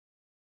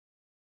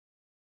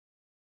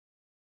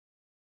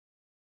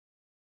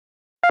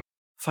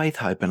Faith,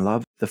 Hope and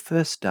Love, the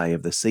first day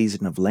of the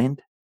season of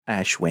Lent,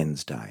 Ash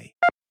Wednesday.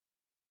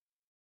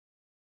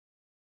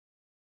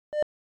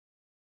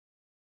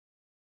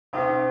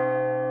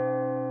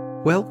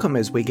 Welcome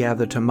as we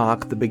gather to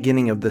mark the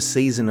beginning of the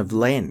season of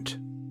Lent,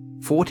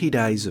 40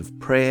 days of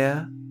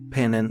prayer,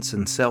 penance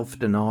and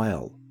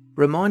self-denial,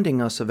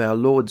 reminding us of our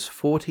Lord's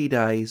 40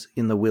 days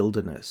in the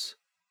wilderness.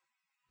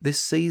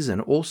 This season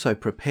also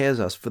prepares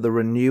us for the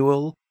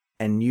renewal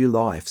and new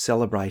life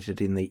celebrated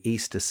in the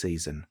Easter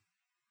season.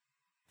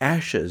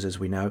 Ashes, as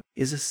we know,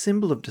 is a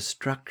symbol of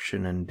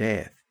destruction and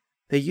death.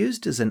 They're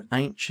used as an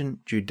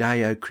ancient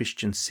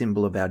Judeo-Christian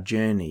symbol of our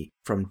journey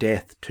from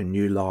death to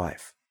new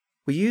life.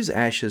 We use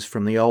ashes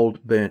from the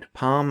old burnt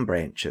palm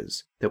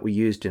branches that were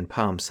used in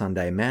Palm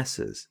Sunday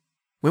Masses.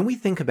 When we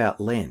think about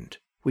Lent,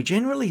 we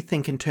generally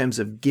think in terms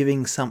of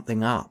giving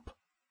something up,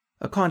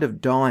 a kind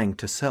of dying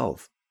to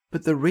self.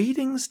 But the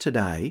readings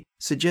today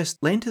suggest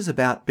Lent is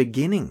about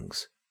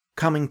beginnings,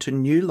 coming to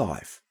new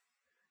life,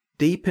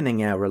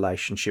 deepening our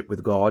relationship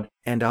with God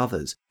and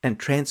others, and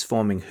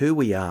transforming who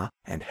we are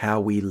and how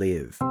we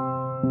live.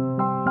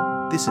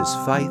 This is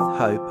Faith,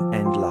 Hope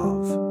and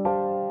Love.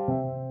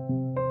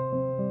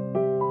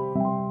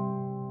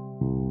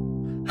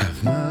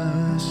 Have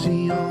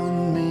mercy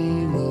on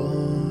me,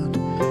 Lord,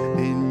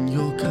 in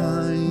your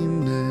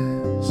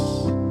kindness.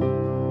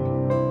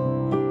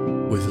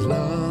 With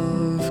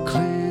love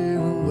clear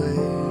away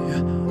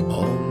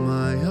all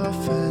my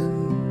offense.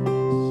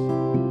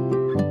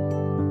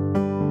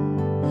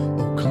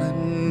 Oh,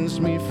 cleanse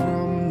me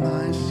from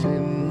my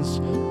sins,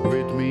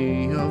 rid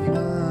me of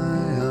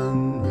my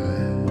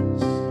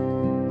unrest.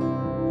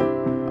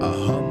 A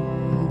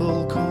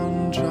humble,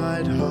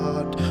 contrite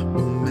heart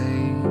will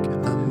make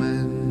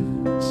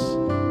amends.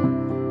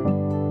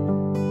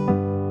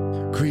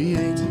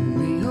 Create in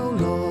me, O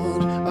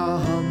Lord, a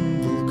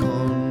humble,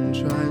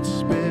 contrite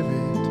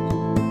spirit,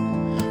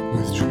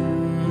 with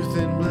truth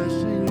in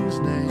blessing's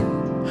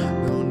name,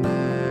 they'll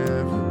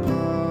never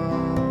part.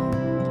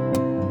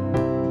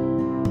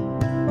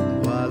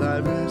 While I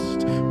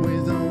rest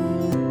with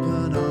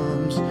open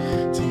arms,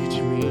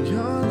 teach me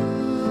your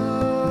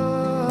love,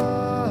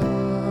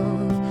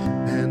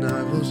 and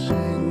I will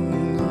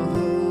sing of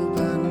hope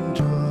and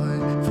joy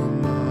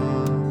from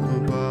up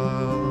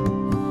above.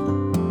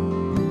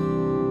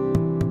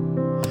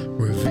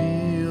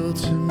 Reveal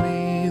to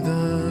me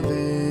the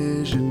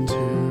vision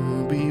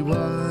to be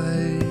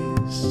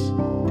wise.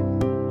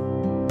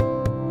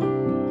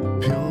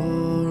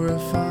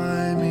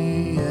 Purify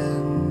me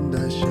and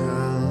I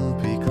shall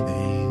be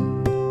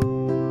clean.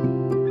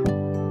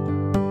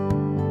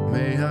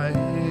 May I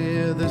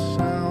hear the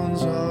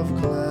sounds of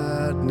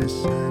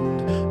gladness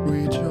and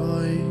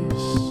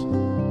rejoice,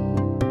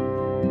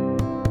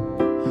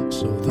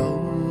 so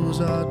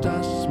those our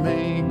dust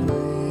may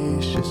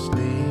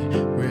graciously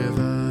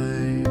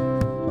revive.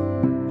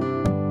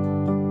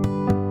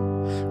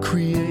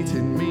 Create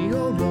in me,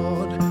 O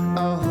Lord,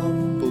 a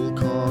humble,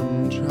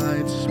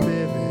 contrite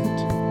spirit,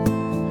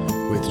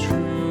 with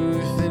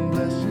truth in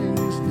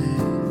blessing's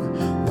name,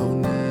 they'll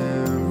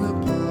never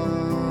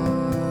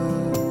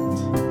part.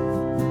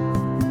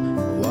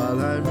 While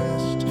I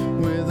rest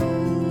with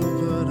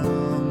open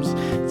arms,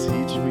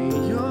 teach me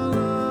your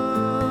love,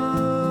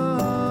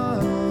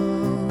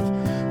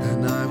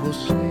 and I will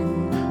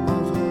sing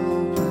of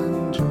hope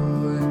and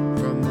joy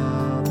from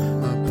up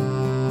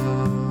above.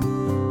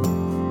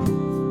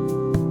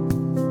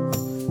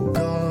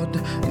 God,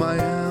 my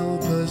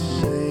helper,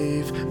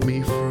 save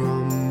me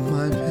from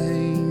my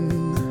pain,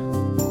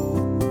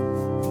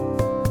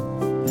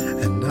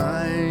 and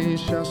I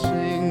shall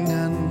sing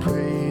and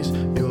praise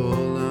your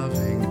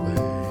loving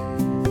way.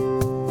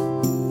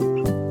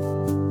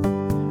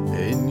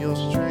 In your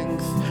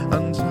strength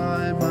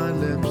untie my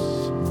lips,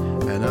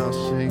 and I'll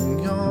sing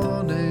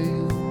your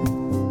name.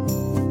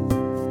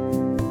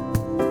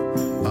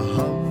 A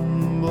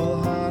humble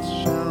heart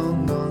shall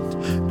not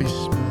be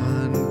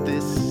spurned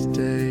this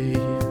day.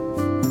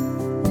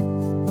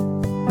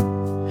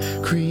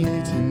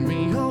 Create in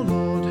me, O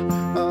Lord,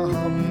 a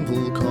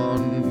humble,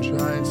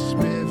 contrite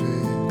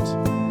spirit,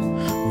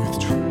 with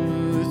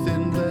truth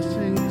in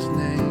blessing's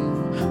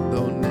name,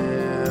 they'll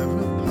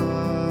never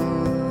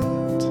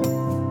part.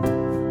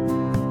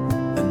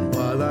 And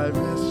while I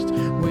rest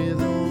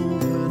with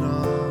open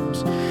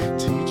arms,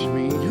 teach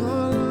me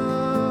your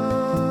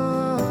love,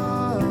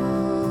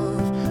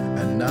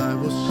 and I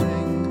will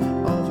sing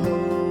of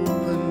hope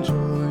and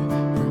joy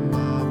from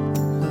up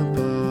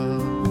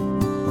above.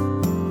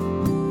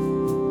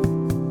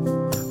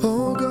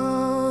 Oh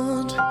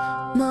God,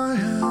 my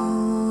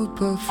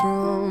helper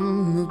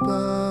from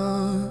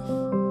above,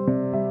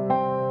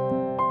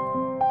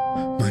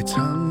 my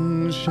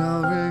tongue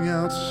shall ring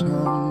out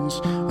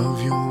songs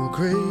of your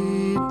great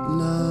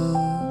love.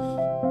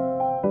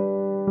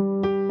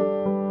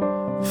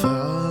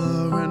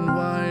 Far and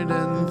wide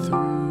and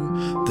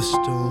through the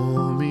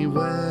stormy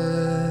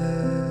weather,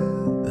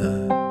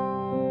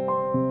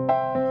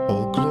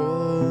 all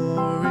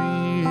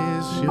glory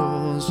is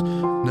yours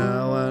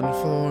now and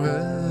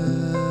forever.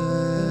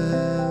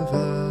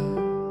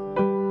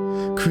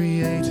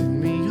 Create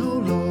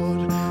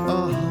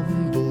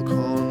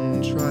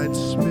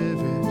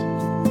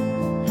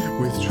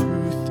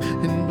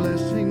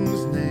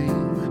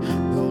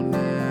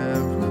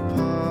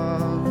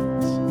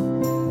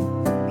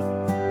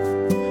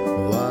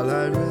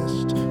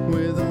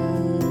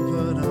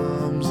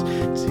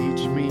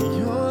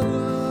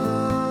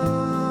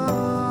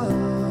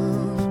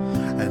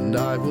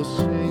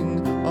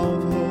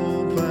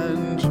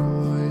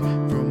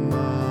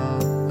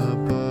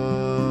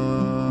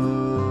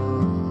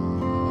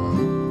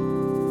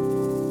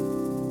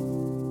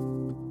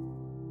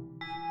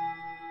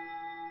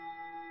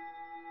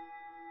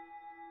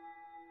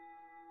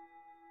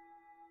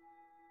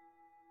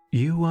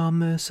You are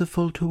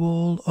merciful to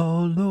all,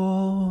 O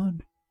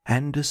Lord,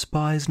 and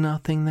despise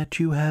nothing that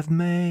you have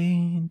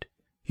made.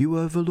 You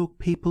overlook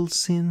people's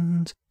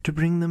sins to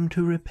bring them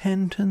to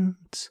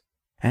repentance,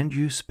 and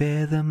you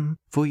spare them,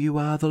 for you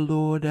are the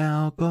Lord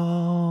our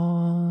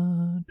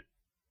God.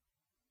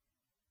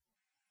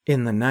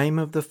 In the name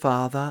of the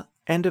Father,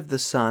 and of the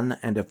Son,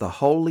 and of the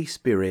Holy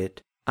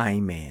Spirit.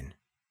 Amen.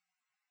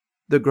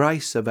 The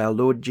grace of our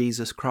Lord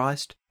Jesus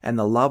Christ, and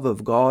the love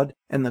of God,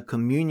 and the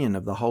communion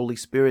of the Holy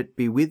Spirit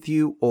be with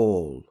you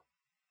all.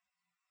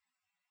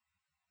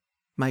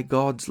 May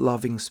God's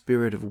loving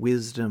spirit of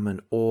wisdom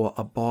and awe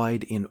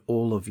abide in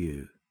all of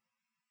you.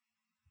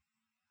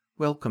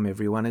 Welcome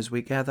everyone as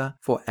we gather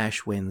for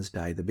Ash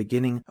Wednesday, the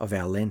beginning of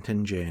our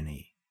Lenten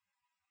journey.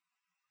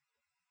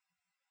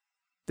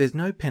 There's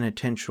no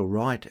penitential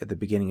rite at the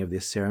beginning of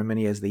this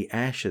ceremony, as the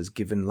ashes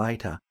given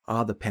later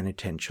are the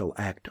penitential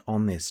act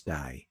on this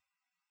day.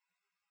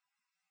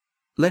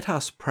 Let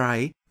us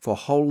pray for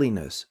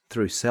holiness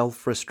through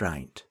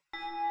self-restraint.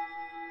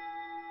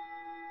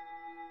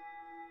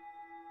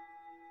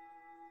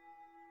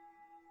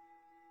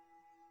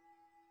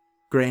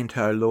 Grant,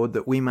 O Lord,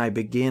 that we may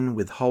begin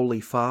with holy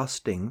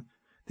fasting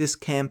this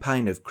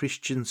campaign of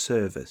Christian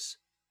service,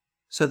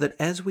 so that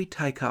as we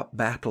take up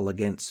battle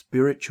against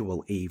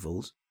spiritual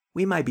evils,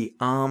 we may be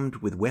armed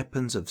with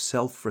weapons of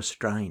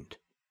self-restraint.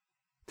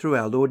 Through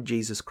our Lord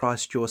Jesus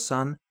Christ, your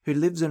Son, who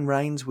lives and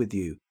reigns with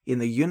you in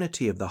the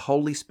unity of the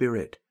Holy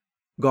Spirit,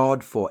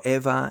 God for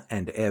ever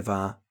and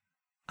ever.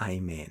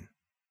 Amen.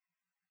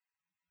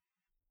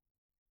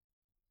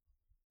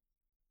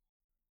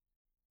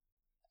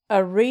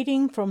 A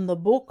reading from the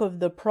book of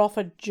the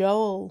prophet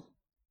Joel.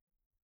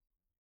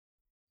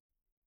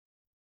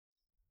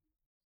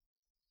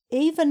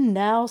 Even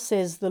now,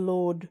 says the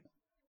Lord,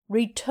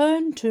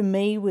 return to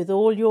me with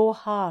all your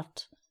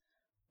heart,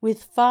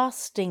 with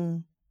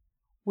fasting,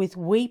 with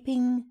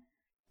weeping,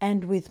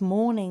 and with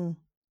mourning.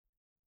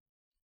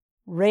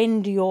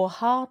 Rend your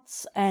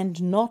hearts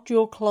and not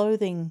your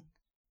clothing.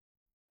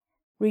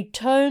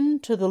 Return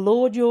to the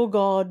Lord your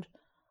God,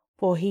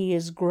 for he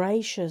is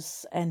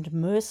gracious and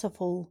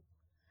merciful,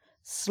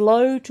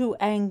 slow to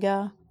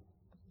anger,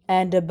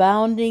 and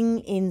abounding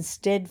in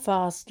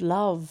steadfast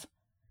love,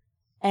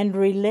 and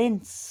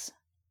relents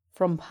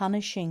from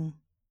punishing.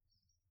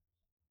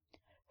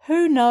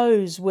 Who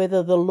knows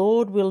whether the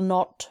Lord will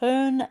not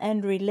turn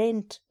and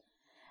relent,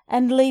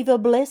 and leave a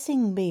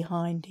blessing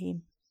behind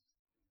him,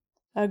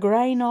 a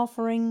grain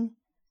offering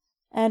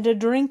and a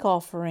drink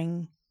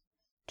offering,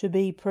 to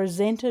be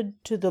presented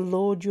to the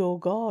Lord your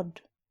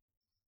God?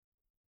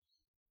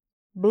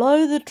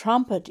 Blow the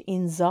trumpet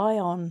in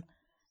Zion,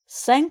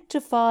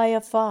 sanctify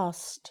a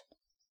fast,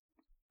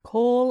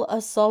 call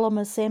a solemn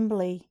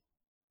assembly,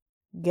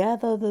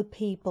 gather the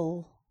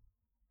people,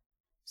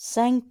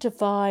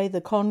 sanctify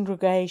the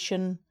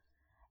congregation,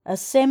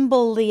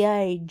 assemble the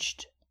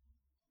aged,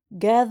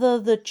 gather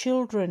the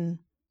children,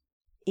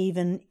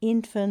 even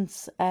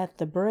infants at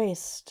the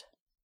breast.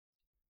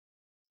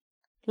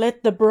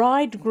 Let the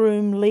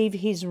bridegroom leave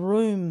his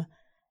room,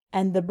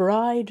 and the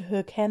bride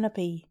her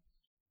canopy.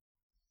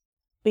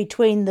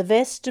 Between the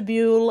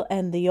vestibule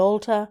and the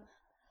altar,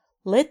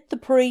 let the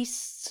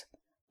priests,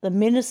 the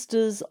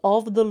ministers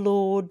of the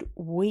Lord,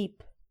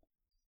 weep.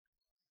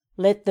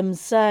 Let them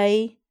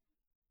say,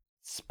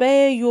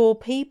 Spare your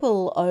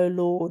people, O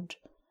Lord,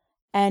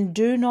 and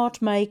do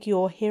not make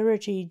your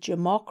heritage a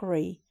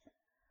mockery,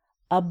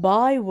 a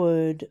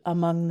byword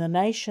among the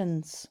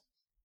nations.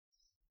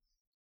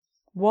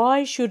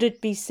 Why should it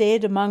be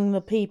said among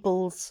the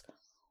peoples,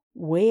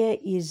 Where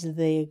is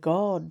their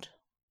God?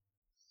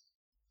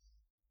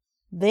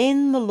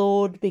 Then the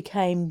Lord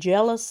became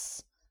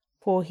jealous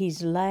for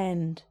his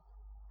land,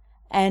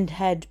 and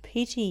had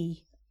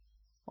pity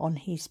on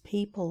his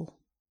people.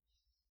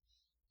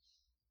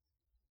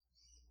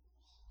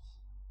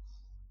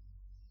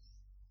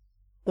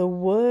 The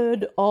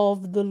word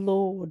of the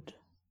Lord.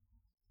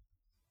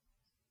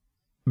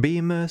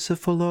 Be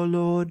merciful, O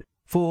Lord,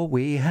 for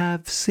we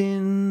have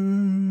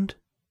sinned.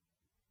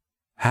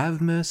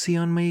 Have mercy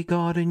on me,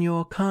 God, in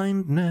your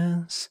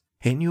kindness.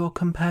 In your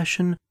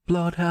compassion,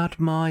 blot out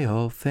my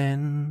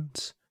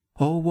offence.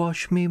 O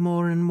wash me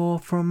more and more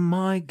from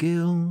my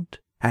guilt,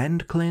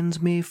 and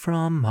cleanse me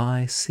from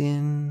my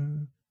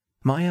sin.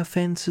 My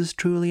offences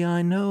truly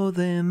I know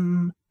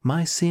them,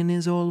 my sin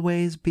is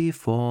always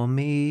before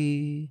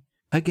me.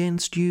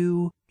 Against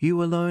you,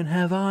 you alone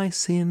have I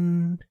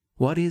sinned.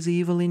 What is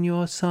evil in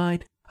your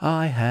sight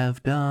I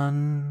have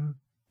done.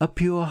 A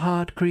pure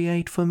heart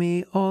create for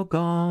me, O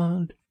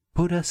God.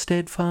 Put a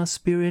steadfast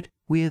spirit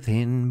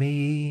within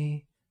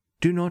me.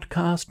 Do not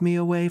cast me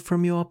away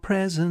from your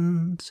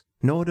presence,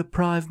 nor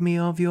deprive me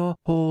of your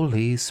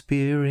Holy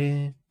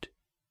Spirit.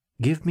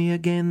 Give me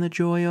again the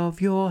joy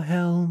of your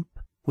help.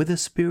 With a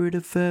spirit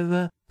of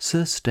fervour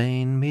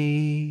sustain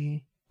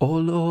me. O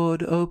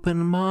Lord, open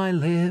my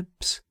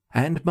lips,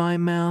 and my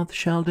mouth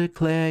shall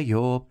declare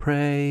your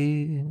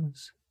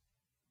praise.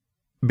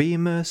 Be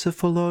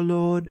merciful, O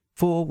Lord,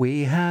 for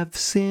we have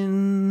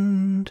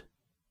sinned.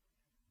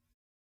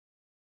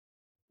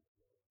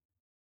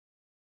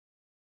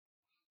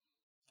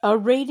 A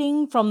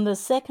reading from the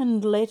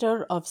second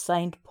letter of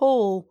St.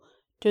 Paul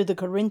to the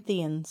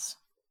Corinthians.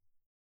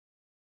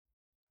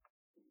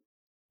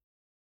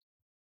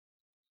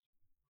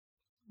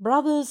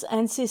 Brothers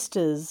and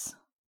sisters,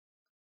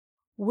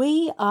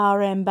 we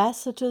are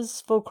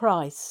ambassadors for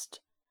Christ,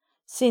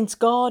 since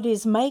God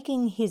is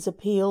making his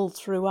appeal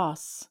through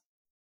us.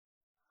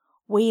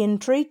 We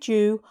entreat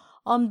you,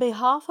 on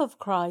behalf of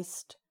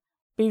Christ,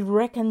 be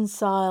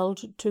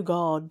reconciled to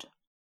God.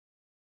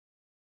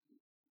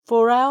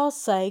 For our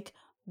sake,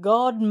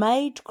 God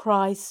made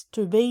Christ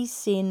to be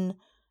sin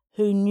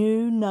who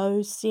knew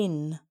no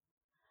sin,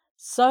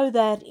 so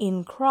that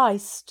in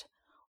Christ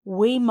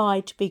we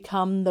might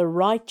become the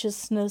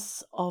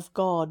righteousness of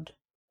God.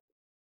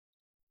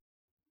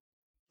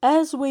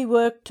 As we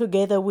work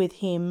together with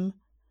him,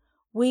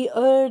 we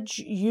urge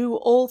you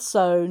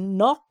also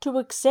not to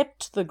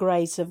accept the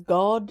grace of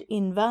God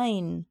in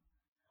vain.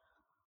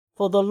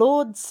 For the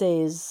Lord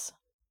says,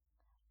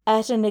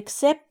 "At an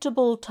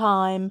acceptable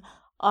time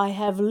I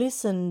have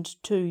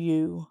listened to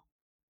you,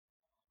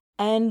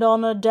 and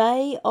on a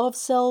day of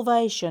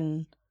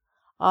salvation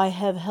I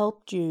have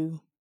helped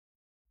you."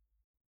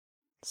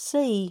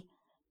 See,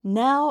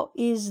 now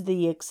is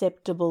the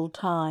acceptable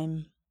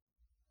time.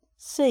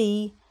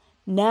 See,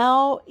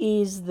 now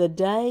is the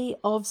day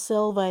of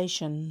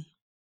salvation.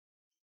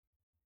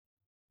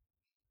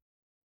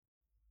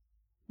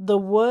 The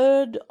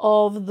word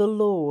of the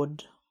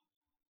Lord.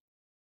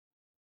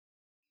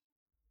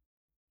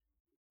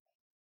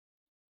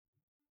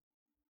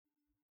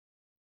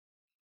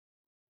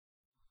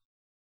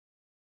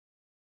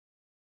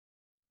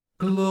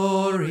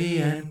 Glory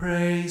and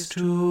praise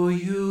to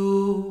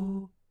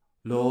you,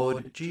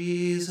 Lord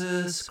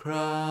Jesus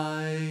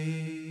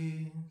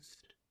Christ.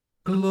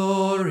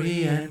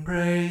 Glory and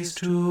praise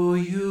to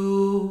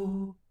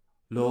you,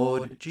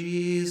 Lord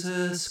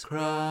Jesus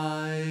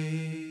Christ.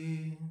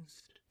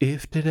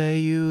 If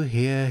today you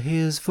hear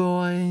his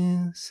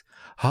voice,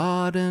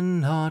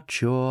 harden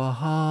not your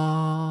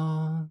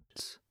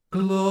hearts.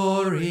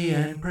 Glory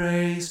and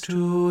praise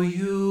to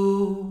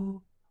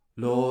you,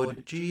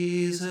 Lord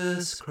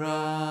Jesus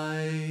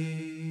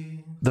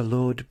Christ. The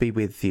Lord be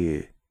with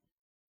you.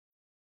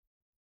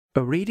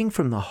 A reading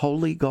from the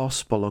Holy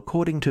Gospel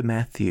according to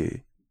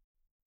Matthew.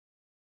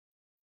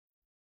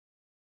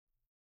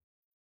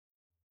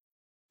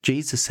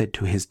 Jesus said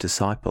to his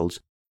disciples,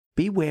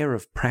 "Beware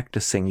of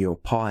practicing your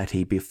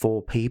piety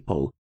before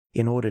people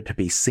in order to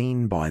be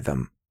seen by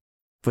them,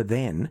 for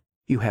then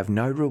you have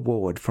no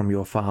reward from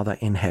your Father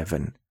in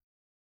heaven.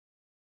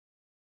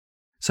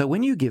 So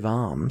when you give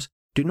alms,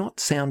 do not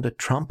sound a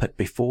trumpet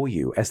before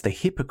you as the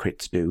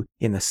hypocrites do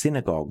in the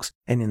synagogues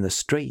and in the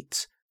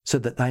streets, so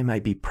that they may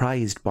be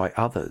praised by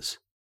others.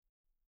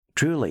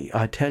 Truly,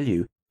 I tell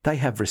you, they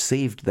have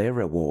received their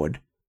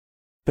reward.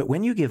 But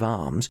when you give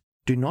alms,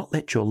 do not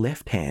let your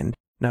left hand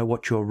know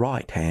what your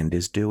right hand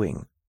is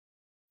doing,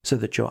 so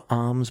that your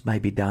alms may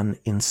be done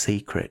in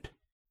secret.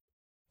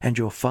 And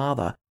your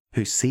Father,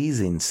 who sees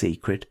in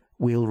secret,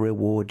 will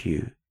reward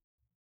you.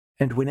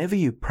 And whenever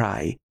you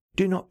pray,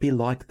 do not be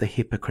like the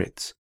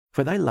hypocrites,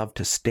 for they love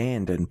to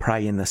stand and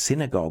pray in the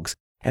synagogues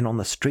and on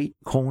the street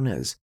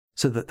corners,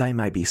 so that they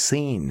may be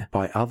seen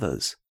by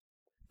others.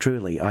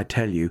 Truly, I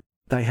tell you,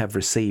 they have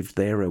received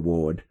their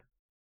reward.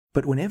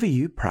 But whenever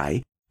you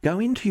pray, go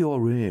into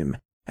your room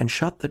and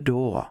shut the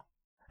door,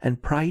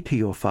 and pray to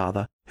your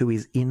Father who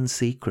is in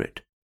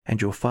secret, and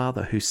your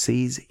Father who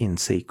sees in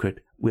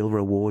secret will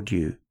reward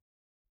you.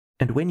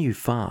 And when you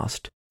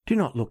fast, do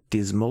not look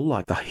dismal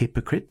like the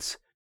hypocrites,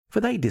 for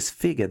they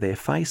disfigure their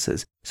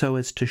faces so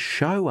as to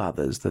show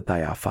others that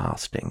they are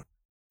fasting.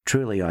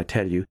 Truly, I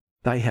tell you,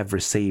 they have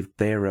received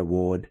their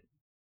reward.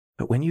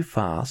 But when you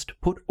fast,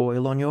 put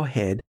oil on your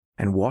head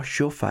and wash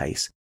your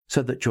face,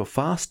 so that your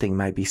fasting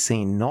may be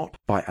seen not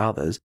by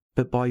others,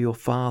 but by your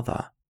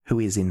Father who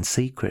is in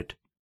secret,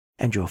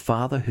 and your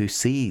Father who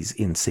sees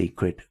in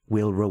secret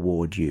will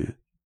reward you."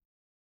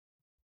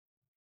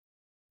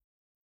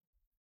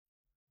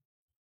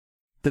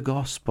 The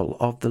Gospel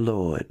of the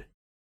Lord.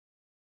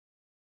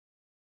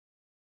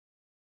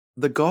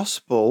 The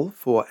Gospel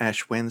for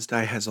Ash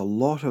Wednesday has a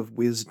lot of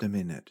wisdom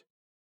in it.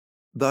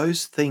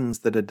 Those things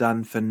that are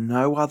done for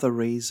no other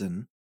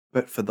reason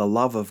but for the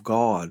love of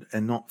God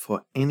and not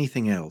for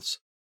anything else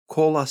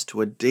call us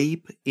to a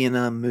deep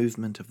inner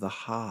movement of the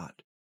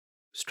heart,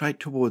 straight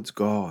towards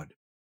God,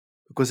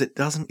 because it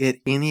doesn't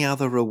get any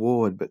other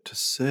reward but to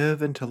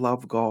serve and to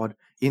love God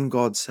in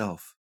God's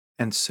self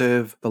and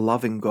serve the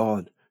loving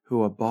God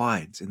who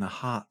abides in the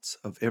hearts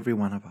of every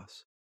one of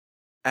us.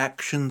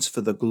 Actions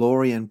for the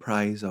glory and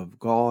praise of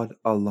God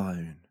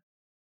alone.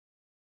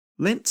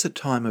 Lent's a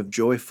time of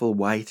joyful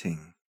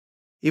waiting,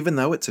 even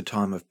though it's a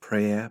time of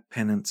prayer,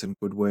 penance, and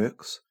good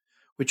works,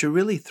 which are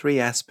really three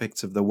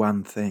aspects of the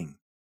one thing.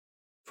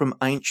 From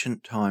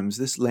ancient times,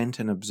 this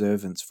Lenten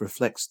observance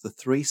reflects the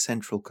three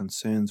central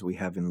concerns we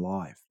have in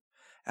life: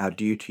 our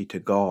duty to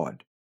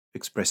God,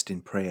 expressed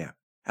in prayer,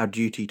 our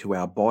duty to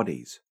our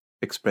bodies,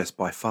 expressed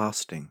by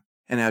fasting,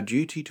 and our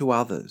duty to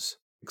others,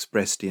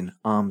 expressed in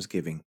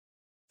almsgiving.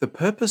 The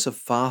purpose of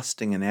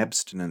fasting and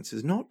abstinence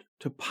is not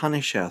to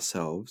punish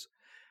ourselves,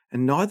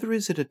 and neither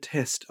is it a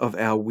test of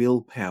our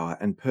willpower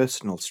and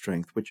personal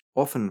strength, which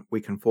often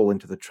we can fall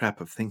into the trap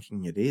of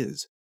thinking it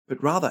is,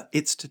 but rather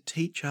it's to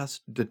teach us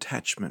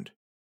detachment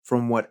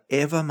from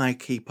whatever may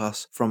keep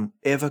us from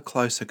ever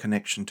closer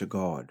connection to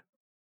God.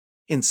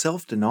 In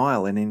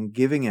self-denial and in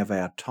giving of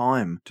our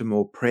time to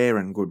more prayer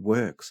and good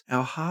works,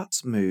 our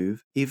hearts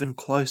move even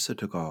closer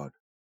to God.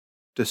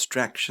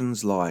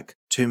 Distractions like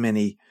too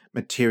many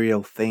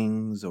material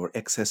things or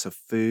excess of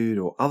food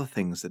or other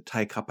things that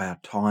take up our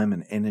time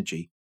and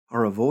energy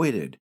are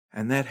avoided,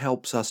 and that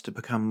helps us to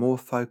become more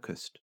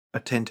focused,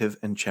 attentive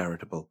and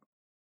charitable.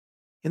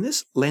 In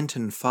this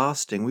Lenten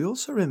fasting, we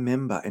also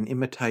remember and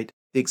imitate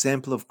the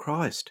example of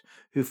Christ,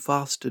 who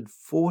fasted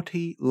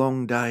 40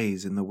 long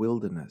days in the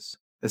wilderness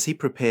as he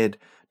prepared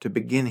to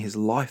begin his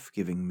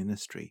life-giving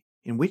ministry,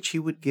 in which he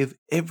would give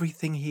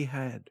everything he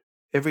had,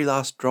 every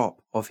last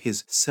drop of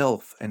his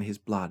self and his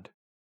blood.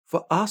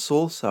 For us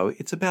also,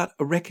 it's about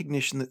a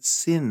recognition that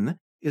sin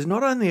is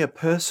not only a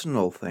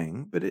personal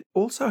thing, but it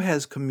also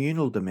has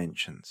communal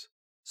dimensions.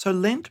 So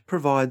Lent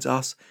provides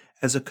us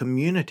as a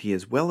community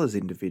as well as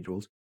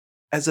individuals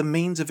as a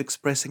means of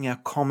expressing our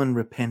common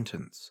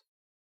repentance.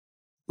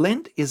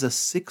 Lent is a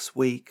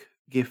 6-week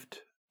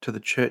gift to the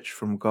church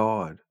from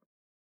God.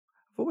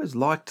 I've always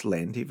liked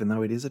Lent, even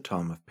though it is a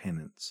time of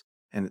penance,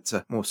 and it's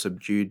a more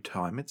subdued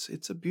time.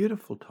 It's a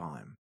beautiful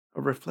time,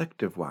 a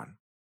reflective one.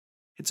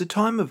 It's a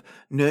time of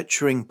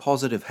nurturing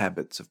positive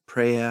habits of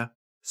prayer,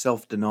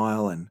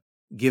 self-denial, and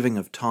giving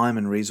of time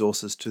and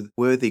resources to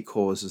worthy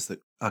causes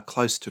that are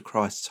close to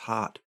Christ's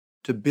heart,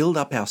 to build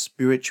up our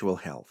spiritual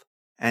health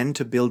and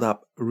to build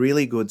up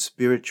really good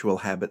spiritual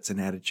habits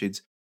and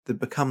attitudes that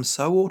become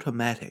so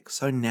automatic,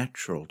 so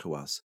natural to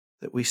us,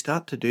 that we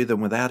start to do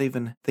them without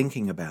even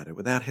thinking about it,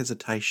 without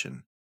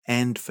hesitation,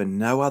 and for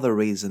no other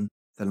reason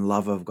than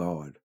love of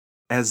God.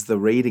 As the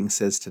reading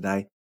says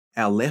today,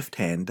 our left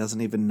hand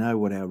doesn't even know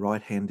what our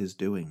right hand is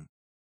doing.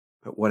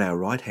 But what our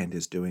right hand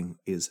is doing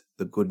is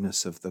the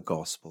goodness of the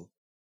gospel.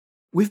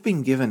 We've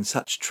been given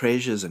such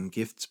treasures and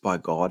gifts by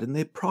God, and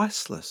they're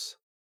priceless.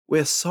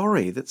 We're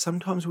sorry that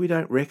sometimes we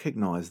don't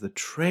recognize the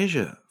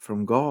treasure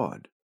from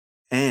God,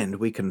 and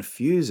we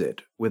confuse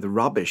it with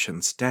rubbish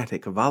and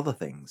static of other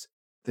things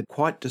that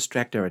quite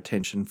distract our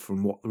attention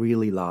from what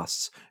really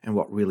lasts and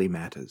what really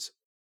matters.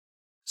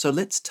 So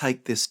let's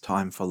take this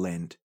time for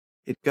Lent.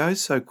 It goes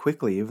so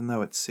quickly, even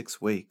though it's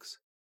 6 weeks.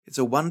 It's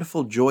a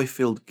wonderful,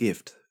 joy-filled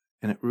gift,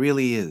 and it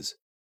really is.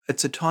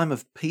 It's a time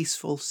of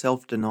peaceful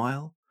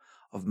self-denial,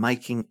 of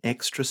making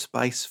extra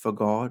space for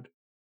God,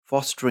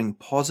 fostering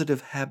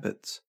positive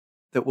habits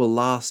that will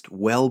last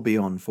well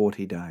beyond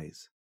 40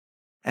 days.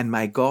 And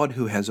may God,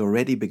 who has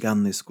already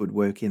begun this good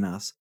work in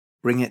us,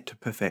 bring it to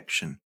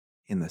perfection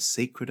in the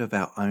secret of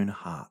our own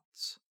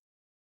hearts.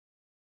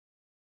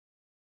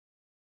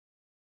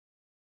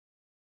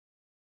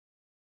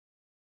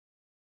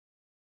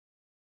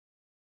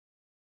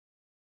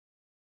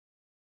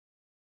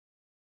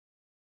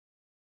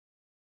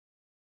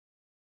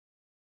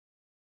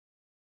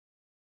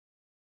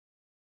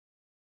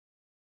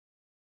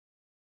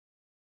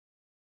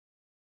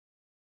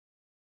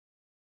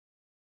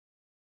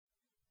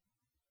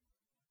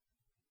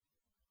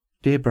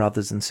 Dear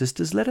brothers and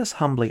sisters, let us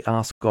humbly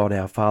ask God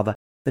our Father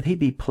that he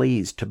be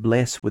pleased to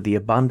bless with the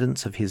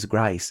abundance of his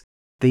grace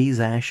these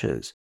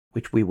ashes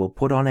which we will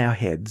put on our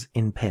heads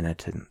in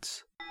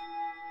penitence.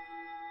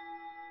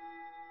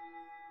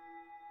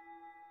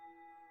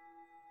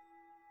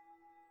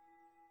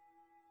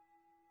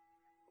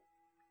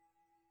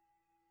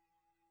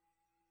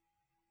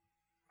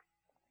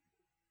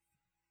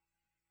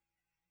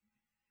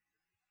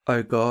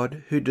 O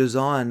God, who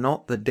desire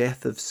not the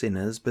death of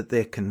sinners but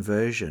their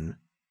conversion,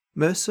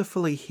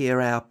 mercifully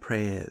hear our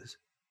prayers,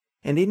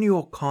 and in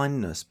your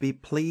kindness be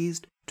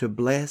pleased to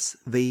bless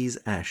these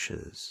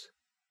ashes,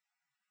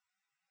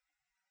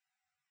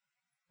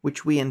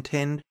 which we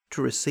intend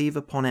to receive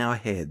upon our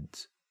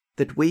heads,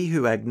 that we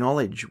who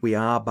acknowledge we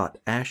are but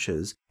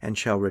ashes and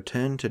shall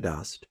return to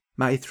dust,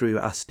 may through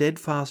a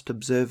steadfast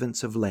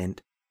observance of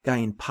Lent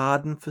gain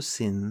pardon for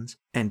sins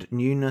and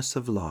newness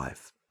of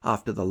life,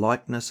 after the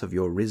likeness of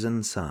your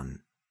risen Son,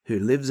 who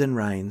lives and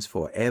reigns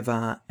for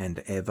ever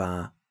and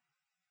ever.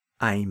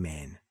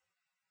 Amen.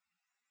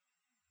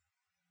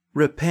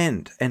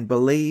 Repent and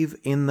believe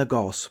in the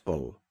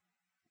gospel.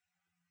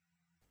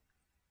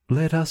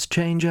 Let us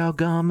change our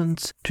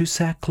garments to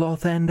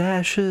sackcloth and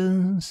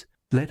ashes.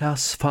 Let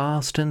us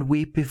fast and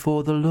weep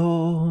before the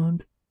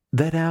Lord,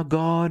 that our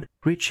God,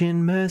 rich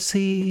in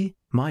mercy,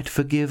 might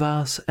forgive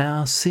us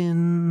our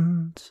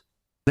sins.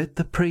 Let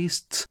the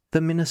priests, the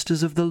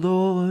ministers of the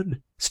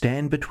Lord,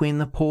 stand between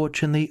the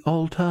porch and the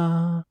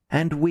altar,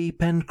 and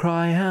weep and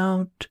cry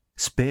out,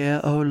 Spare,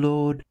 O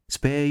Lord,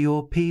 spare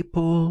your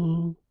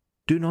people.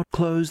 Do not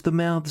close the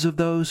mouths of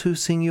those who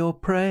sing your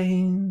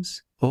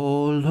praise,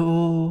 O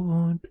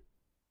Lord.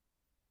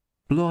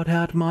 Blot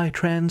out my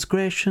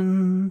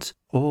transgressions,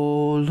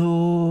 O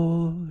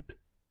Lord.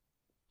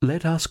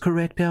 Let us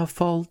correct our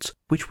faults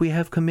which we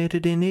have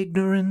committed in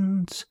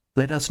ignorance.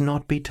 Let us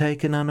not be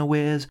taken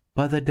unawares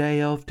by the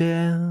day of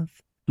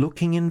death,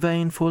 looking in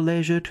vain for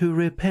leisure to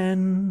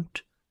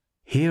repent.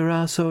 Hear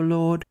us, O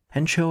Lord,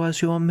 and show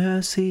us your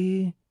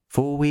mercy,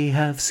 for we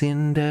have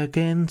sinned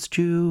against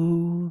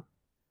you.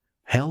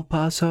 Help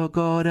us, O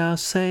God, our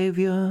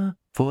Saviour,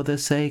 for the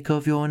sake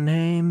of your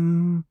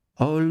name.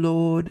 O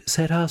Lord,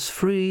 set us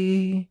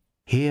free.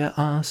 Hear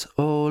us,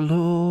 O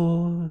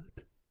Lord.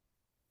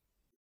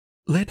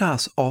 Let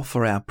us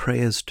offer our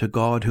prayers to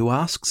God, who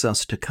asks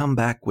us to come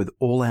back with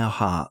all our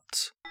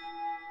hearts.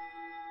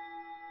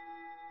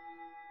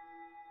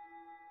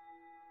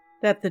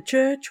 That the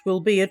Church will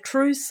be a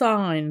true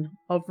sign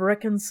of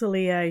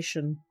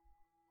reconciliation.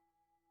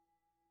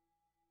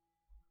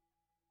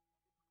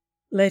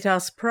 Let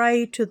us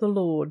pray to the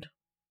Lord.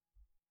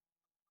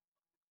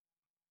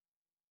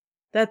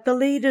 That the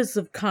leaders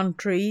of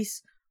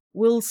countries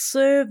will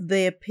serve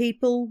their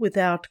people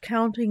without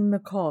counting the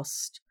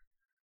cost,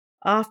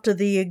 after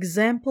the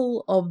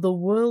example of the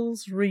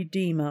world's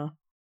Redeemer.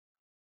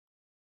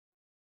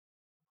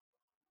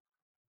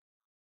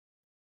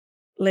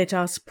 Let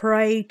us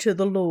pray to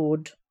the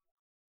Lord.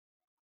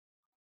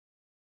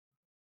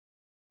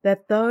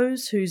 That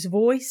those whose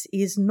voice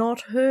is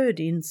not heard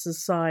in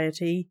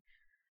society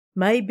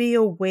may be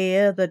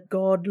aware that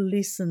God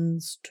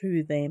listens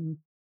to them.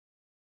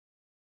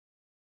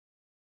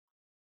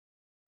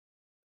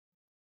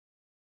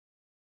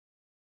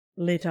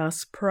 Let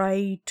us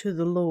pray to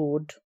the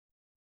Lord.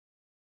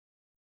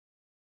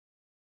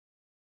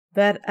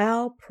 That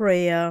our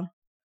prayer,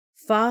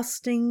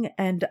 fasting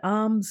and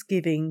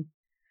almsgiving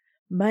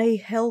may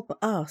help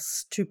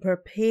us to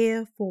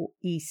prepare for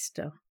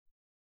Easter.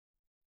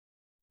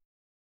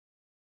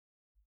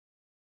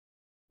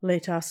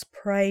 Let us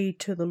pray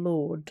to the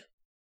Lord.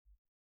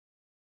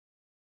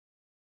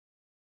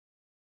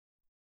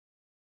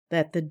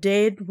 That the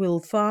dead will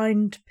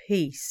find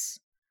peace,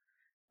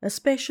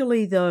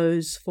 especially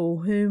those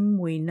for whom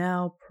we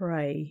now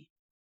pray.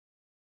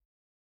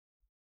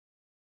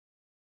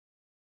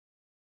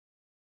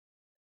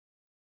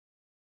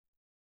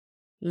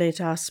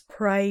 Let us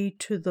pray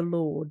to the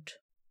Lord.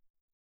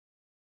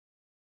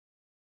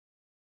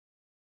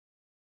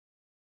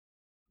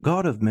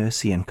 God of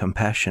mercy and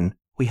compassion,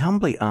 we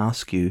humbly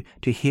ask you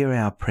to hear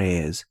our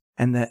prayers,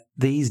 and that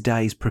these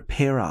days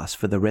prepare us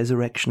for the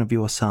resurrection of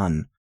your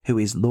Son, who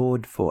is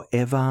Lord for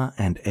ever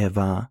and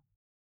ever.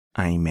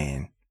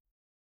 Amen.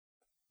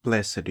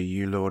 Blessed are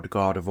you, Lord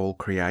God of all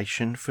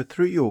creation, for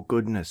through your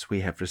goodness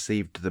we have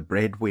received the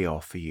bread we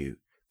offer you,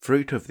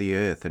 fruit of the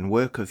earth and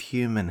work of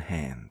human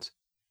hands.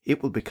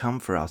 It will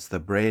become for us the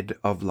bread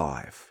of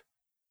life.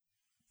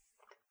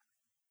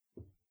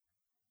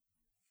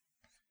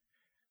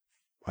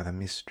 By the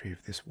mystery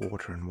of this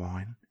water and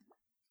wine,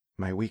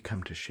 may we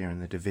come to share in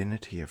the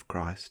divinity of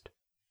Christ,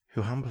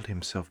 who humbled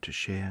himself to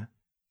share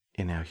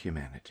in our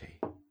humanity.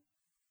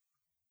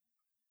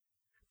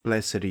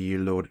 Blessed are you,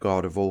 Lord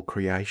God of all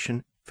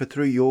creation, for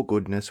through your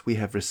goodness we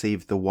have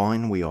received the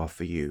wine we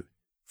offer you,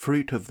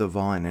 fruit of the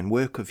vine and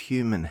work of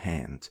human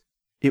hands.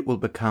 It will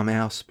become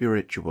our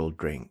spiritual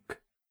drink.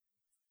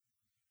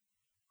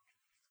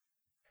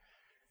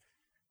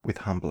 With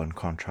humble and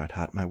contrite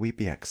heart may we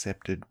be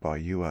accepted by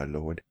you, O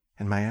Lord,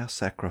 and may our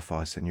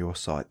sacrifice in your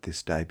sight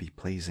this day be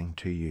pleasing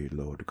to you,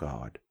 Lord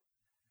God.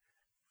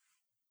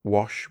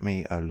 Wash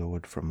me, O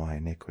Lord, from my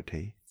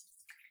iniquity,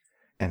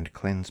 and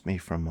cleanse me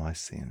from my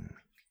sin.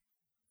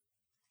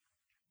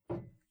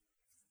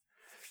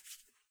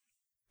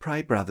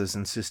 Pray, brothers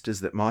and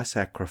sisters, that my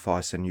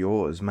sacrifice and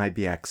yours may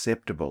be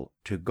acceptable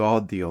to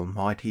God the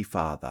Almighty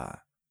Father.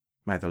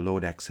 May the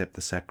Lord accept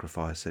the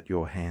sacrifice at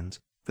your hands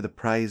for the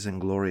praise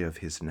and glory of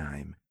his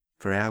name,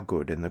 for our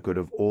good and the good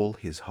of all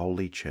his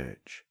holy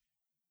church.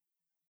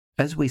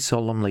 As we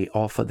solemnly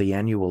offer the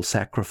annual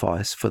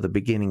sacrifice for the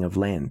beginning of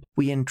Lent,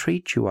 we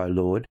entreat you, O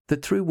Lord,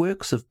 that through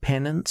works of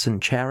penance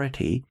and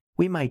charity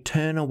we may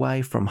turn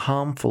away from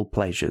harmful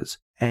pleasures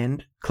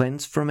and,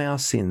 cleansed from our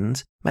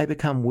sins, may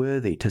become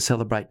worthy to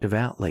celebrate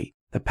devoutly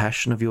the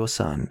passion of your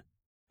Son,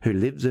 who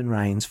lives and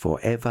reigns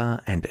for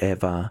ever and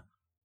ever.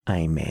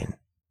 Amen.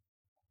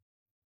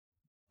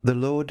 The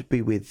Lord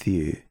be with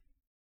you.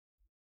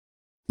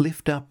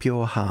 Lift up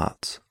your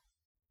hearts.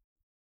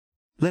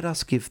 Let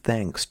us give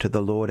thanks to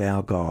the Lord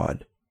our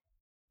God.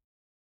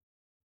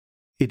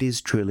 It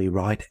is truly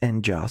right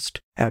and just,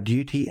 our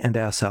duty and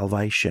our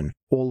salvation,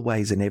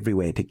 always and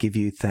everywhere to give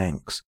you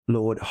thanks,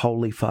 Lord,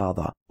 Holy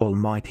Father,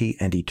 Almighty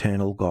and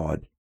Eternal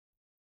God.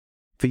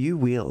 For you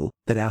will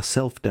that our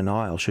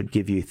self-denial should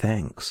give you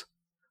thanks,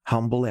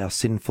 humble our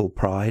sinful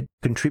pride,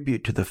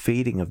 contribute to the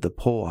feeding of the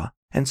poor,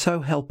 and so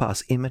help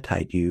us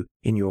imitate you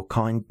in your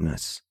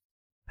kindness.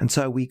 And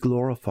so we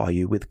glorify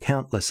you with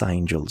countless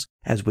angels,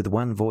 as with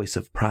one voice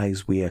of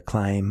praise we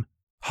acclaim,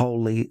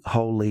 Holy,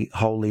 holy,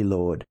 holy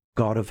Lord,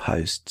 God of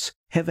hosts,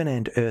 heaven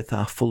and earth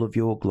are full of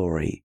your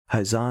glory.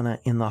 Hosanna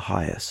in the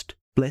highest.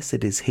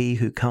 Blessed is he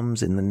who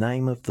comes in the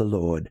name of the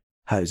Lord.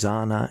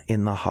 Hosanna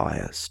in the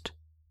highest.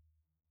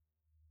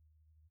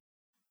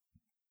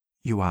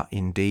 You are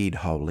indeed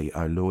holy,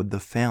 O Lord, the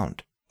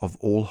fount of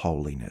all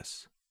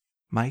holiness.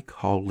 Make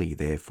holy,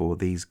 therefore,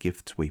 these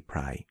gifts, we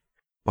pray,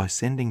 by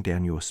sending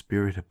down your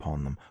Spirit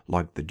upon them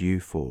like the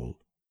dewfall,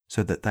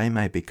 so that they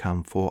may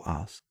become for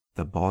us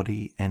the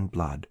body and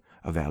blood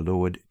of our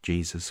Lord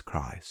Jesus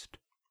Christ.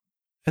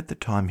 At the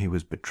time he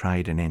was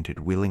betrayed and entered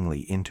willingly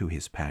into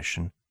his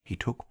passion, he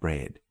took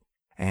bread,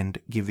 and,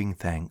 giving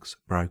thanks,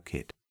 broke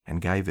it,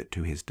 and gave it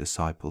to his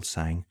disciples,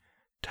 saying,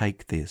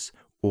 Take this,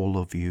 all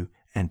of you,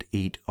 and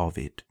eat of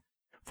it,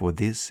 for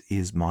this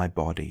is my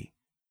body,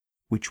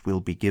 which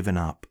will be given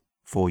up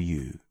for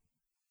you.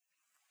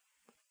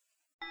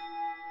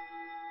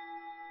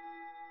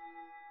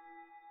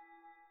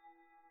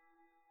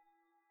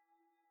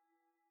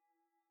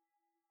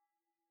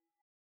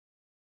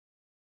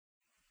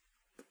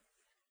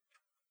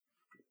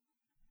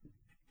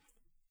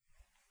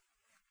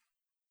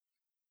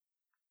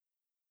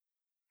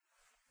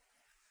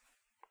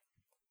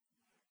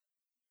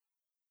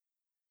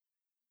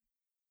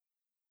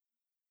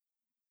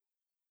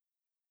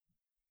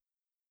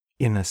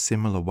 In a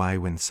similar way,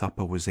 when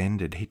supper was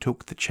ended, he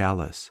took the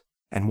chalice,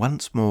 and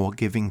once more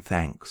giving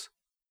thanks,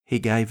 he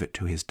gave it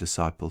to his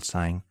disciples,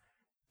 saying,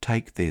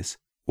 Take this,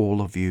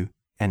 all of you,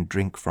 and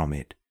drink from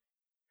it,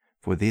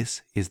 for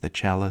this is the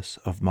chalice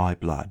of my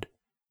blood,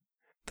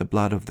 the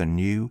blood of the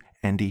new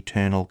and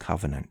eternal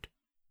covenant,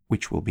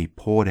 which will be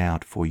poured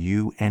out for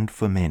you and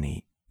for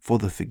many for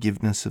the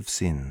forgiveness of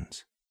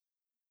sins.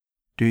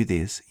 Do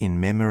this in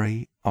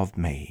memory of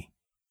me.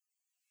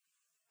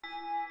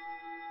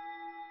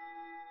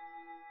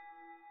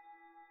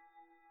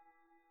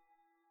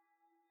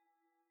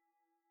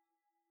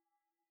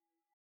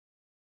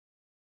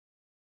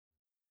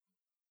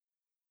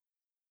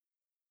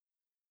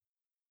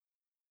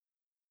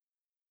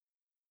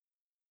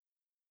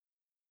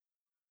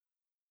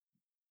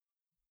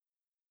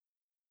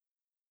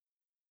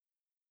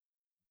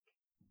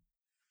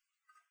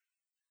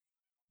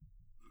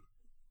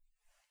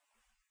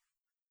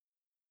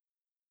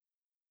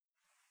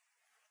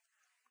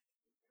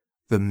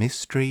 The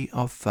mystery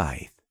of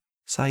faith.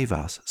 Save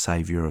us,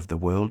 Saviour of the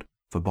world,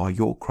 for by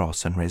your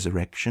cross and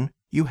resurrection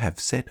you have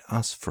set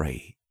us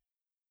free.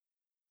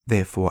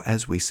 Therefore,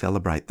 as we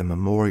celebrate the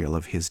memorial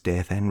of his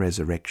death and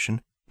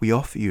resurrection, we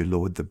offer you,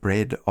 Lord, the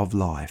bread of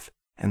life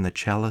and the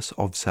chalice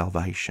of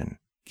salvation,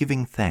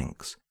 giving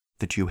thanks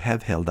that you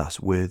have held us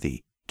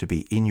worthy to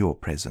be in your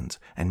presence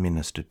and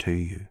minister to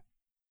you.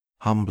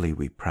 Humbly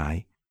we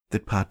pray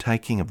that,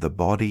 partaking of the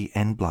body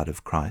and blood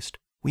of Christ,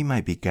 we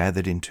may be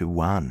gathered into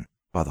one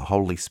by the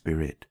Holy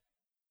Spirit.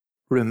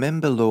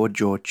 Remember, Lord,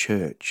 your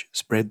church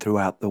spread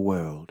throughout the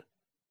world,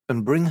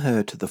 and bring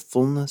her to the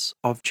fullness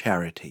of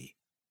charity,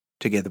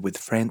 together with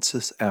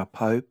Francis our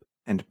Pope,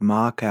 and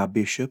Mark our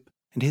Bishop,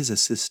 and his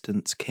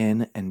assistants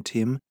Ken and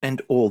Tim,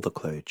 and all the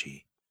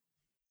clergy.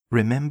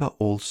 Remember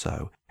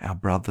also our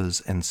brothers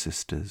and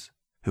sisters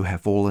who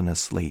have fallen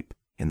asleep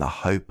in the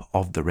hope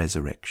of the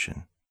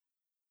resurrection,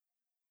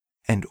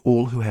 and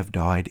all who have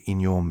died in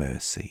your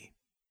mercy.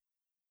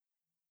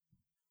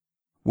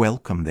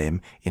 Welcome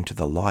them into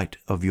the light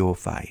of your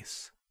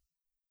face.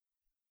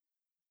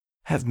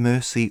 Have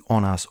mercy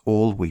on us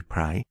all, we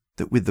pray,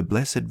 that with the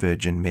Blessed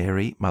Virgin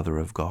Mary, Mother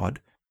of God,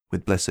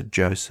 with blessed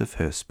Joseph,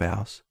 her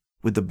spouse,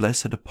 with the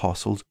blessed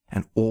apostles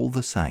and all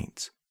the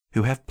saints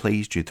who have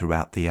pleased you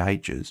throughout the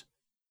ages,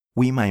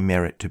 we may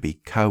merit to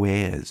be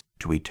co-heirs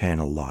to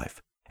eternal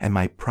life, and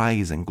may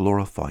praise and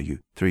glorify you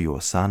through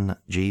your Son,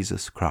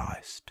 Jesus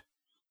Christ.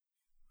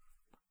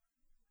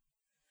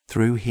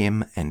 Through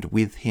him and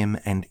with him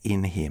and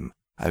in him,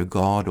 O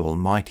God,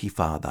 Almighty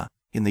Father,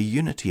 in the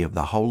unity of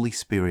the Holy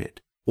Spirit,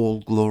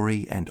 all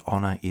glory and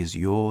honour is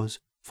yours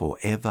for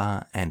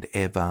ever and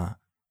ever.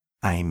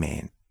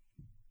 Amen.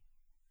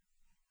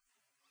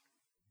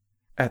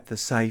 At the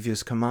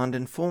Saviour's command,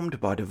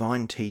 informed by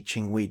divine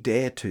teaching, we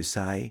dare to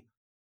say,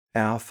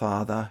 Our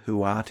Father,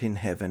 who art in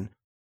heaven,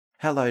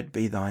 hallowed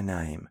be thy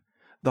name.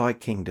 Thy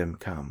kingdom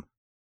come.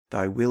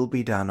 Thy will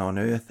be done on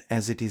earth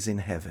as it is in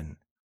heaven.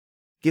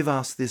 Give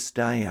us this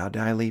day our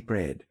daily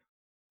bread,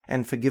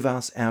 and forgive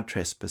us our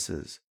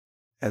trespasses,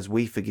 as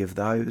we forgive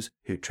those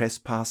who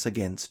trespass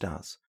against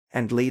us.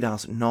 And lead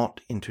us not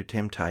into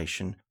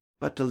temptation,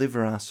 but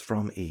deliver us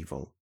from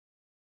evil.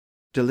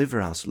 Deliver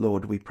us,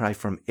 Lord, we pray,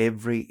 from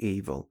every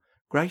evil.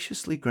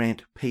 Graciously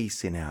grant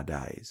peace in our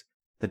days,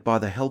 that by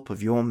the help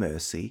of your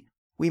mercy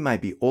we may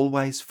be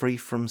always free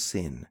from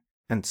sin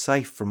and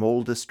safe from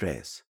all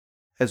distress,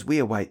 as we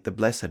await the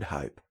blessed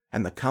hope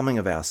and the coming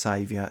of our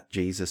Saviour,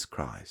 Jesus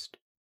Christ.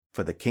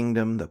 For the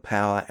kingdom, the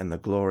power, and the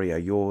glory are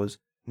yours,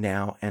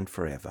 now and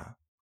forever.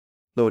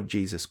 Lord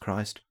Jesus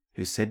Christ,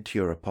 who said to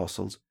your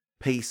apostles,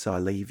 Peace I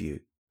leave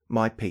you,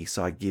 my peace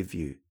I give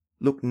you,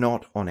 look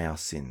not on our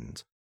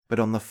sins, but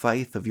on the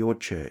faith of your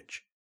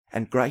church,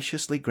 and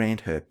graciously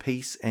grant her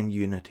peace and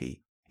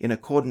unity, in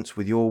accordance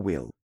with your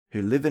will,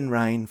 who live and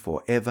reign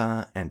for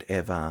ever and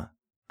ever.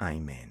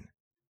 Amen.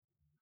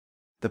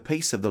 The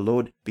peace of the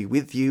Lord be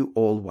with you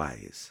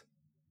always.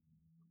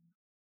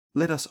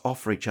 Let us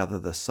offer each other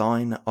the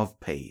sign of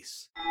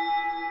peace.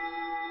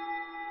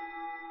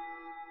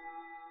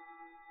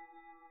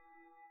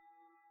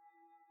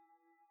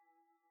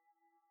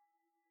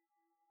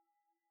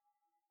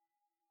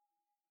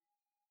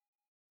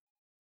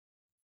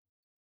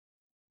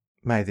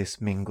 May this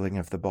mingling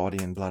of the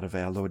body and blood of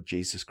our Lord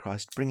Jesus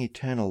Christ bring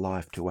eternal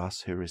life to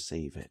us who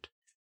receive it.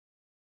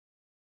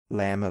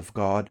 Lamb of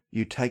God,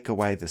 you take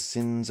away the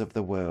sins of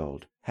the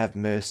world, have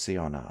mercy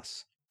on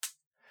us.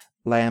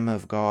 Lamb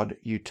of God,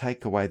 you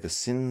take away the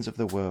sins of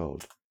the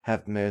world,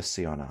 have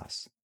mercy on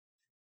us.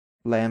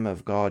 Lamb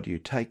of God, you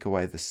take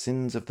away the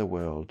sins of the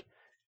world,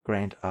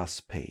 grant us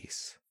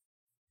peace.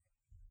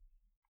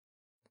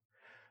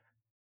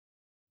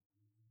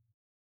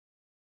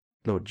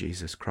 Lord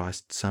Jesus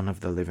Christ, Son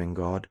of the living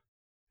God,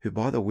 who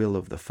by the will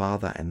of the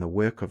Father and the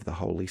work of the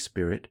Holy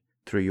Spirit,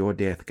 through your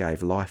death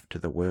gave life to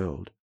the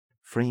world,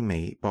 free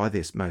me by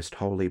this most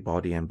holy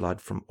body and blood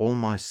from all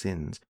my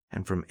sins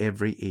and from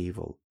every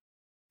evil.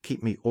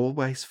 Keep me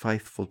always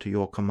faithful to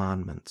your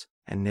commandments,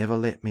 and never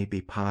let me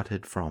be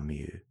parted from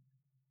you.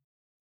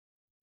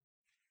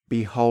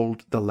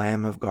 Behold the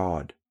Lamb of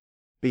God.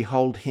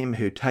 Behold him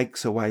who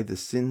takes away the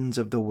sins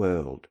of the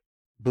world.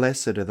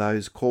 Blessed are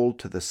those called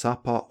to the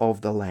supper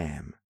of the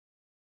Lamb.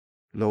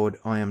 Lord,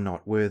 I am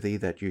not worthy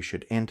that you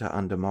should enter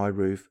under my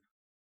roof,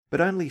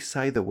 but only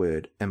say the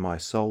word, and my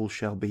soul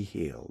shall be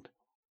healed.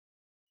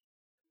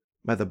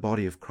 May the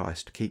body of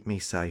Christ keep me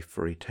safe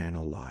for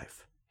eternal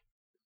life.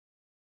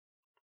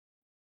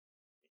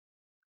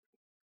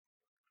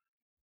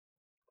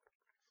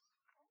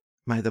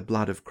 May the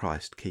blood of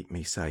Christ keep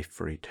me safe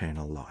for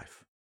eternal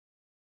life.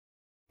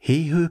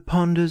 He who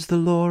ponders the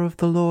law of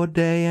the Lord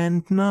day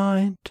and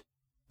night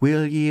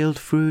will yield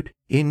fruit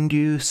in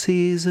due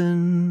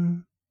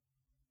season.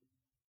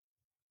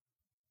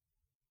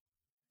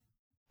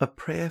 A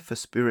prayer for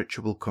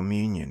spiritual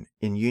communion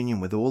in union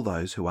with all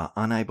those who are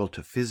unable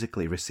to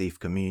physically receive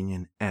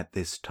communion at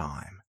this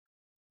time.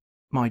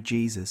 My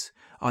Jesus,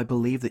 I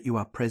believe that you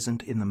are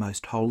present in the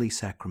most holy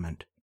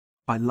sacrament.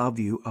 I love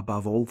you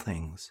above all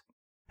things,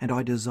 and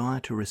I desire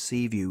to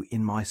receive you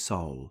in my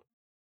soul.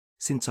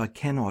 Since I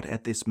cannot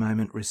at this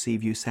moment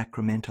receive you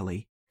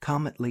sacramentally,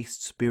 come at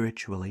least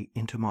spiritually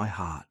into my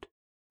heart.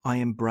 I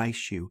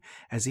embrace you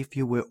as if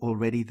you were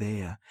already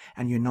there,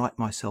 and unite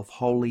myself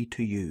wholly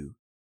to you.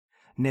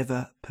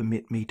 Never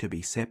permit me to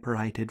be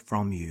separated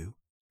from you.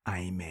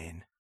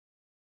 Amen.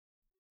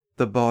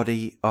 The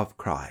body of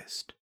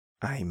Christ.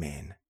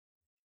 Amen.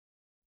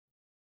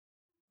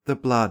 The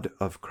blood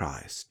of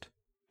Christ.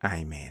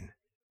 Amen.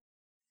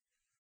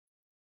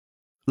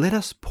 Let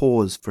us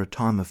pause for a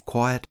time of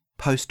quiet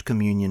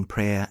post-communion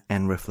prayer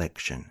and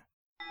reflection.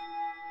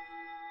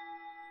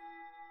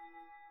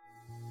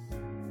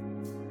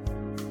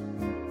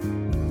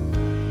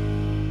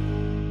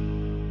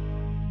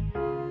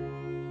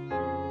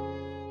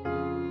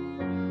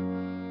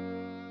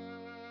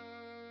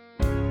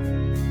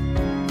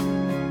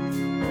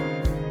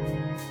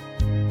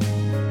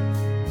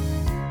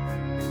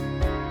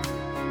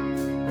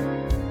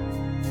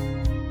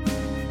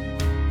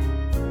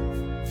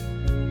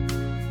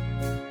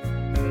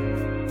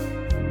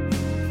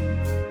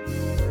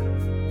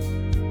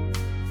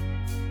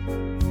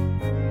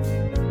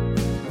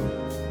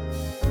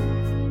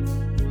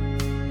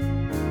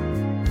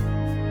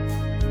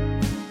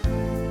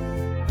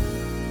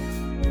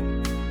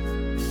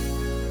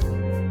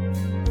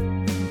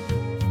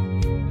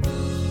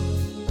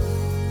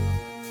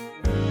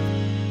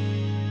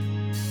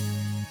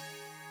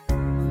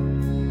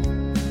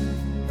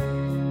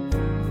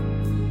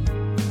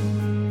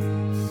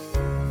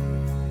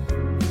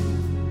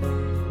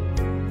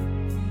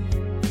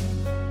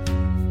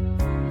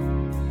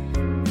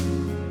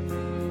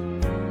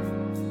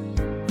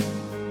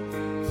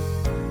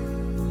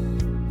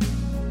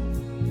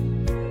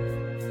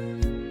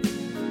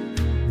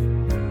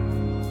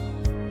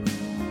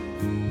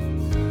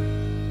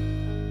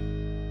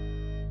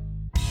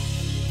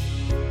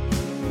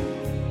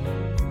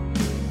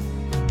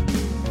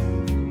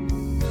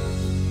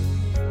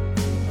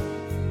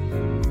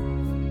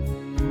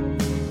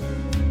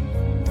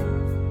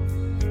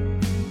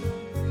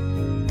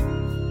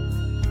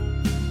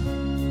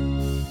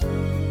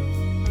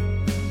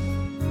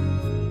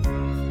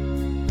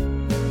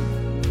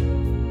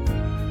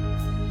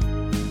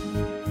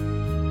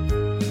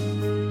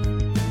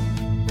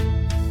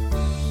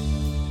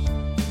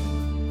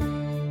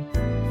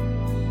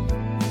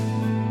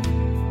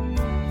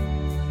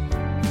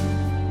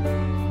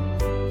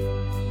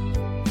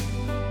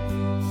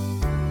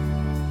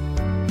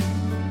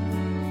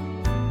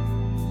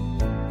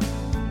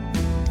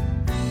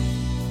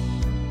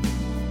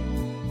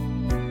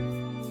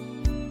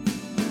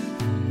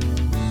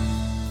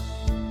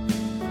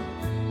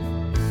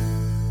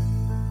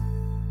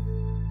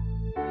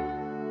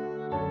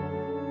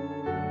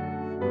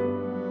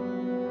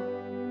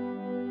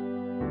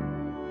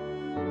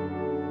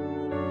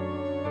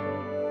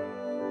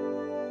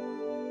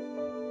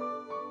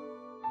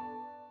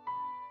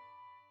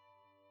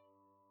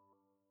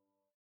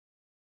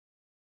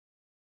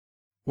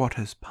 What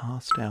has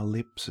passed our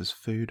lips as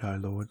food, O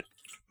Lord,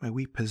 may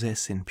we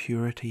possess in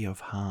purity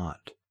of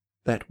heart,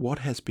 that what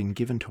has been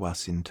given to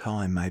us in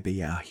time may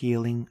be our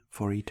healing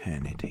for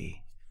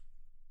eternity.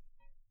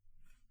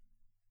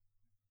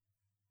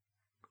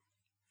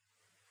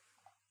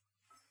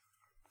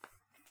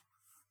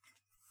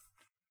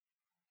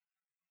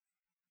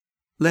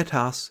 Let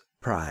us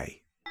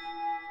pray.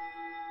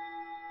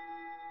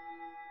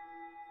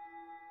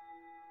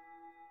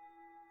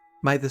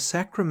 May the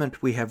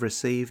sacrament we have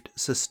received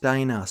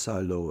sustain us, O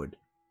Lord,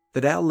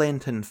 that our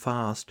Lenten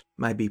fast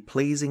may be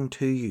pleasing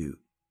to you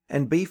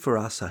and be for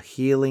us a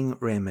healing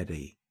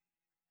remedy.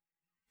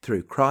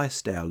 Through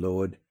Christ our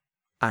Lord.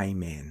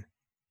 Amen.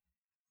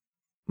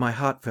 My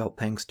heartfelt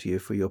thanks to you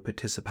for your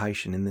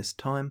participation in this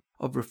time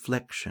of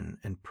reflection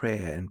and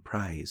prayer and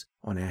praise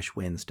on Ash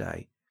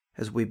Wednesday,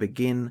 as we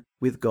begin,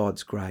 with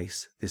God's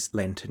grace, this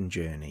Lenten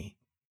journey.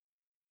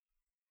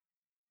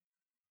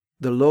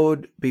 The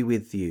Lord be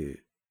with you.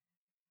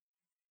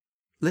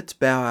 Let's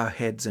bow our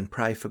heads and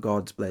pray for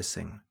God's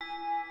blessing.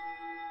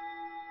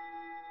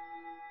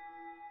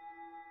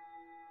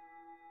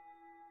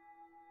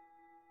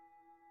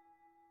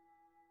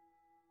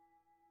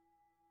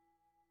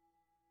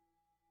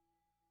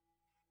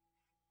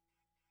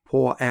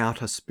 Pour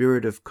out a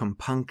spirit of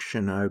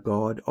compunction, O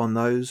God, on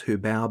those who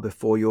bow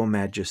before your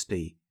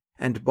majesty,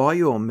 and by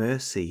your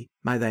mercy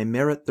may they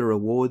merit the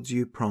rewards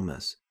you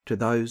promise to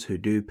those who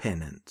do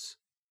penance.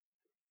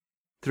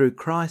 Through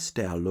Christ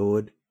our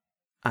Lord.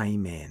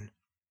 Amen.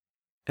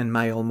 And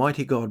may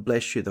Almighty God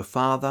bless you, the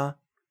Father,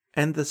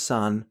 and the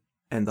Son,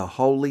 and the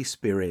Holy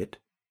Spirit.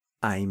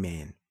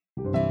 Amen.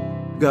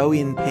 Go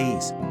in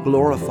peace,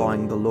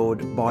 glorifying the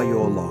Lord by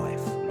your life.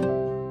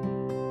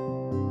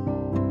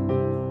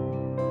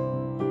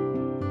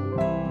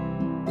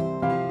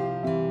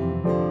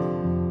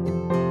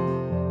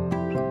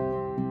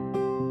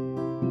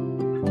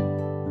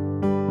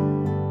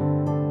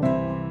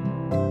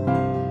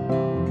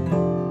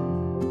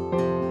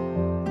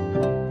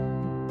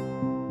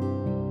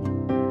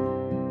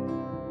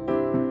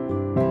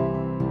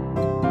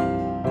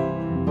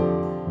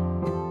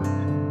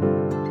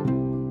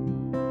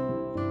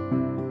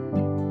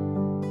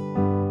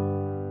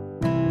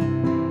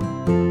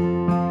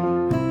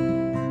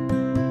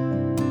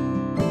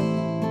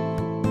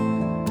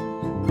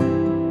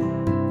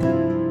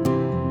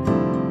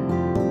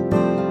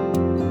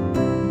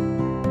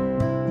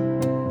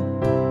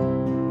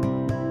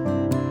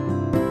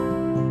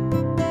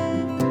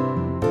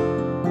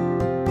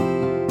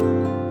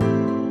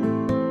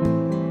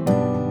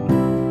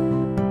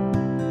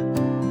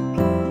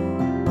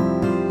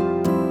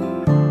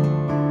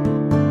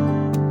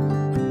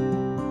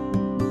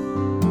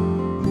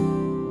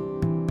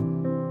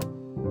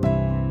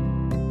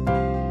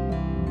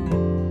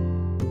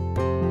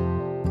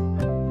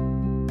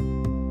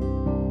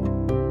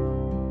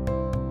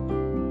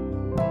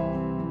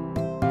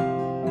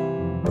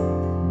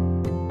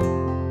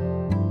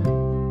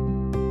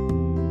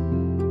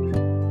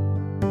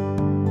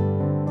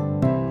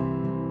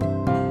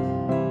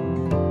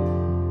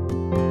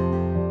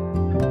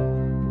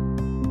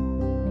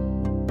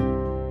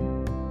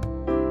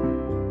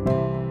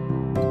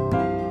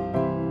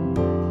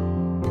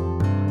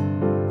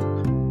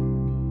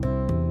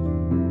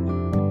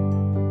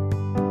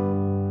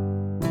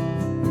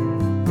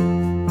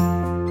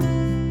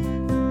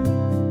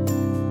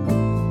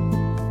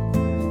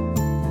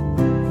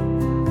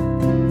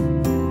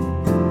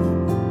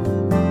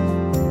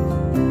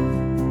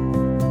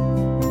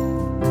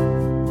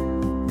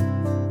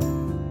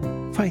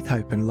 Faith,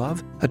 Hope and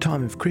Love, a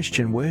time of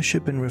Christian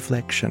worship and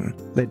reflection,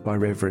 led by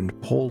Reverend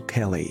Paul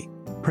Kelly.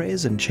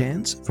 Prayers and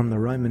chants from the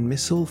Roman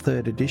Missal,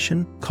 3rd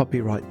edition,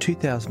 copyright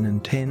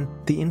 2010,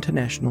 the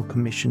International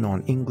Commission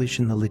on English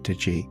in the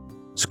Liturgy.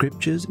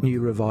 Scriptures,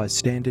 New Revised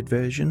Standard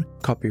Version,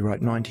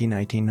 copyright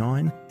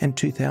 1989 and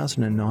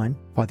 2009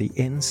 by the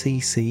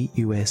NCC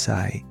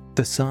USA.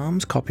 The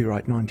Psalms,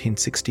 copyright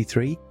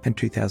 1963 and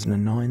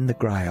 2009, The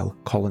Grail,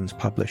 Collins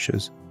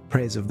Publishers.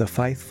 Prayers of the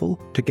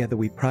Faithful, Together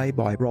We Pray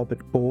by Robert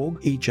Borg,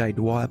 E.J.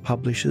 Dwyer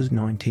Publishers,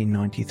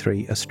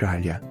 1993,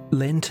 Australia.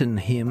 Lenten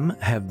Hymn,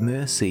 Have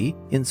Mercy,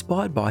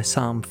 inspired by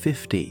Psalm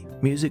 50,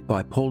 music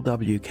by Paul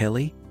W.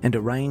 Kelly, and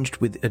arranged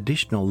with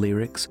additional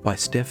lyrics by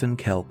Stephen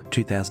Kelk,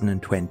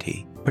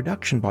 2020.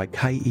 Production by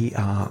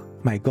KER.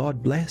 May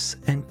God bless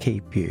and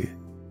keep you.